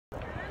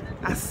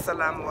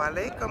Assalamu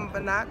alaikum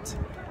banat,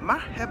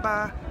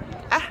 marhaba,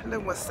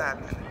 ahlan wa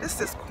sahlan. This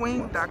is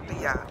Queen Dr.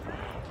 Ya,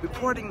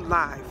 reporting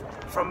live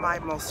from my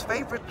most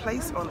favorite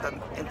place on the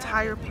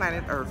entire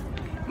planet Earth,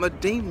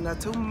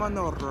 Madinatul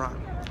Munawwarah.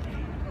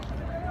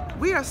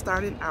 We are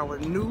starting our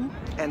new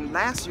and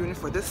last unit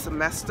for this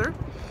semester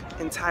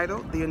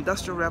entitled The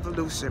Industrial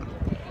Revolution.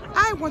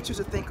 I want you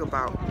to think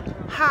about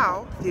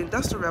how the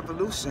Industrial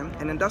Revolution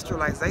and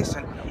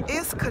industrialization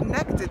is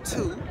connected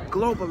to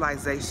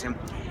globalization.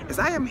 As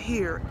I am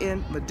here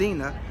in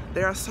Medina,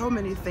 there are so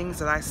many things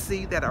that I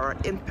see that are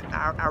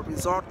a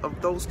result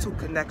of those two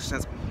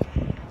connections.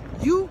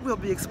 You will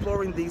be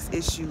exploring these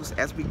issues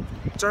as we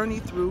journey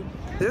through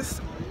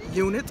this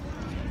unit,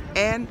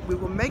 and we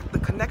will make the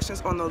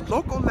connections on the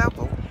local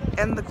level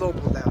and the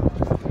global level.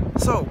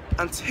 So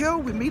until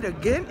we meet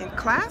again in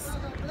class,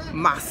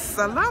 ma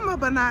salama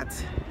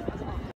banat.